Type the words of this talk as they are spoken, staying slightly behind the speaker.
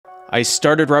I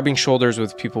started rubbing shoulders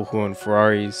with people who own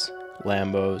Ferraris,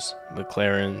 Lambos,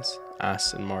 McLarens,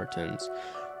 Aston Martins,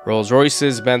 Rolls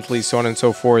Royces, Bentleys, so on and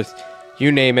so forth.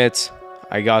 You name it,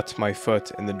 I got my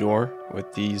foot in the door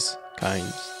with these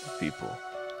kinds of people.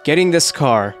 Getting this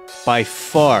car by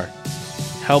far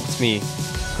helped me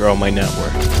grow my net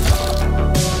worth.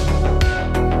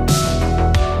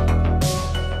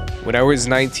 When I was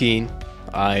 19,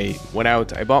 I went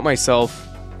out, I bought myself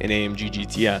an AMG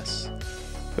GTS.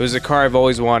 It was a car I've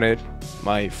always wanted.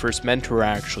 My first mentor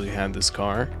actually had this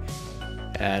car.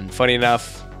 And funny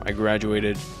enough, I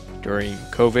graduated during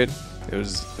COVID. It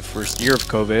was the first year of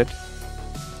COVID.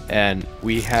 And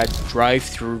we had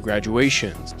drive-through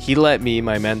graduations. He let me,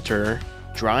 my mentor,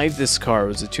 drive this car. It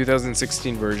was a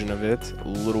 2016 version of it, a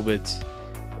little bit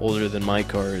older than my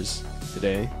car is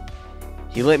today.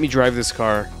 He let me drive this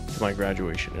car to my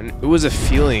graduation, and it was a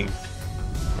feeling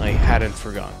I hadn't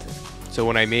forgotten. So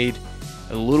when I made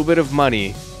a little bit of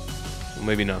money, well,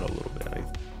 maybe not a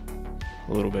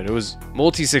little bit, it was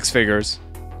multi-six figures,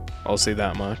 I'll say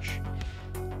that much.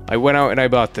 I went out and I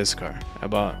bought this car. I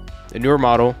bought a newer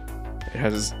model. It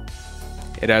has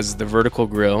the vertical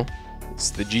grille.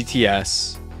 It's the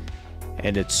GTS,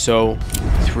 and it's so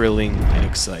thrilling and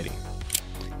exciting.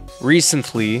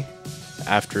 Recently,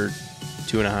 after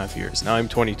 2.5 years, now I'm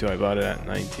 22, I bought it at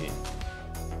 19.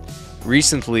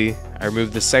 Recently, I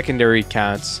removed the secondary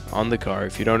cats on the car.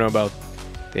 If you don't know about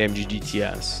the AMG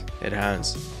GTS, it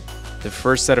has the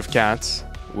first set of cats,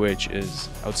 which is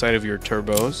outside of your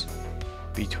turbos,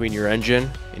 between your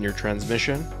engine and your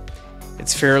transmission.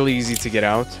 It's fairly easy to get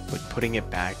out, but putting it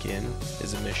back in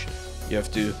is a mission. You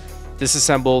have to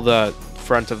disassemble the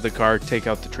front of the car, take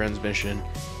out the transmission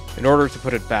in order to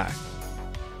put it back.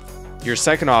 Your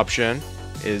second option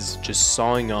is just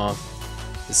sawing off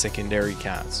the secondary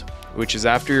cats, which is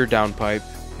after your downpipe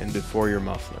and before your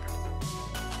muffler.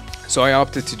 So I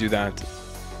opted to do that,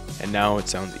 and now it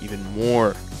sounds even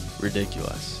more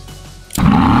ridiculous.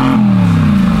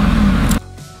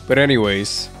 But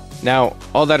anyways, now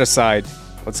all that aside,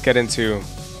 let's get into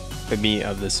the meat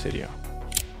of this video.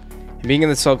 And being in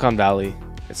the Silicon Valley,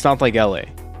 it's not like LA.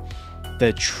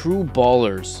 The true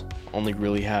ballers only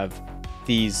really have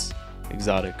these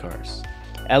exotic cars.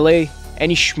 LA,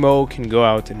 any schmo can go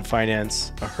out and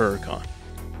finance a Huracan.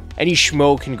 Any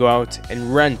schmo can go out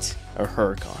and rent a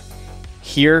Huracan.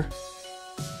 Here,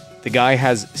 the guy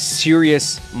has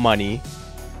serious money,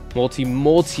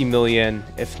 multi-million,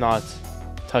 if not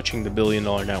touching the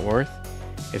billion-dollar net worth,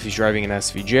 if he's driving an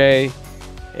SVJ,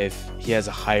 if he has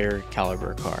a higher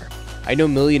caliber car. I know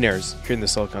millionaires here in the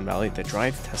Silicon Valley that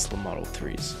drive Tesla Model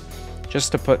 3s,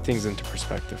 just to put things into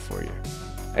perspective for you.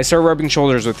 I started rubbing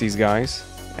shoulders with these guys,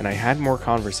 and I had more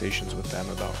conversations with them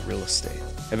about real estate.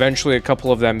 Eventually, a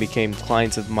couple of them became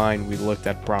clients of mine. We looked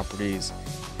at properties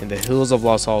in the hills of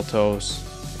Los Altos,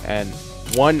 and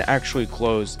one actually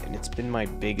closed, and it's been my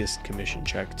biggest commission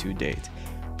check to date.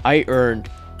 I earned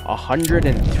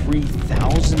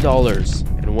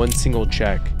 $103,000 in one single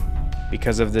check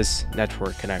because of this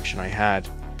network connection I had,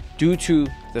 due to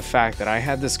the fact that I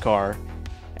had this car,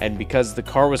 and because the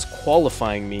car was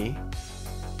qualifying me,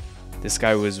 this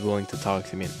guy was willing to talk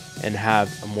to me and have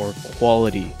a more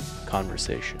quality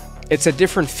conversation. It's a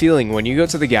different feeling when you go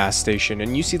to the gas station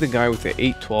and you see the guy with the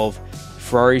 812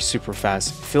 Ferrari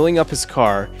Superfast filling up his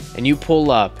car, and you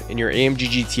pull up in your AMG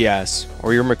GTS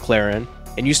or your McLaren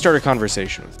and you start a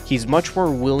conversation with him. He's much more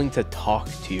willing to talk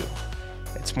to you.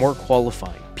 It's more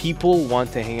qualifying. People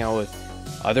want to hang out with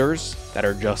others that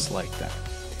are just like that.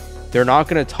 They're not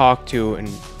going to talk to and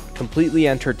completely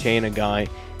entertain a guy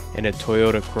in a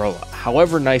Toyota Corolla,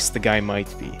 however nice the guy might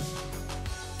be.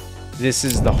 This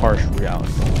is the harsh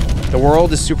reality. The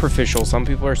world is superficial. Some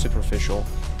people are superficial,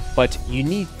 but you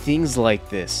need things like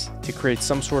this to create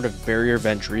some sort of barrier of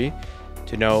entry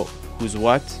to know who's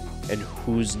what and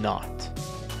who's not.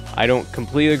 I don't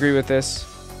completely agree with this,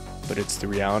 but it's the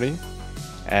reality.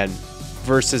 And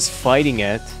versus fighting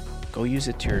it, go use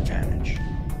it to your advantage.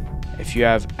 If you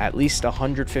have at least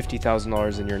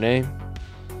 $150,000 in your name,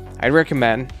 I'd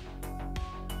recommend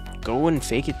go and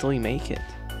fake it till you make it.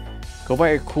 Go buy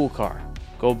a cool car.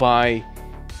 Go buy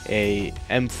a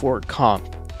M4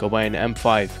 comp. Go buy an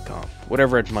M5 comp.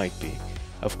 Whatever it might be.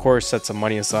 Of course, set some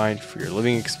money aside for your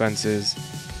living expenses.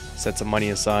 Set some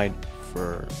money aside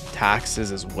for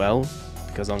taxes as well,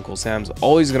 because Uncle Sam's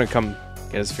always going to come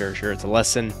get his fair share. It's a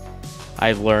lesson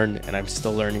I've learned, and I'm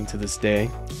still learning to this day.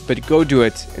 But go do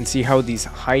it and see how these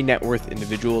high net worth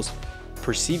individuals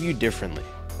perceive you differently.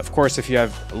 Of course, if you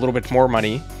have a little bit more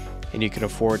money and you can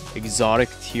afford exotic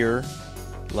tier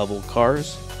level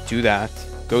cars, do that.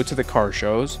 Go to the car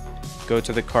shows, go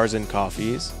to the cars and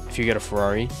coffees, if you get a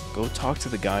Ferrari, go talk to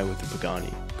the guy with the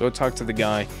Pagani. Go talk to the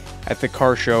guy at the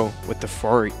car show with the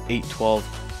Ferrari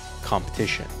 812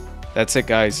 competition. That's it,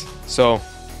 guys. So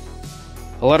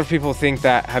a lot of people think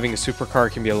that having a supercar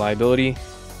can be a liability.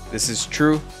 This is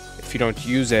true if you don't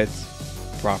use it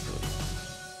properly.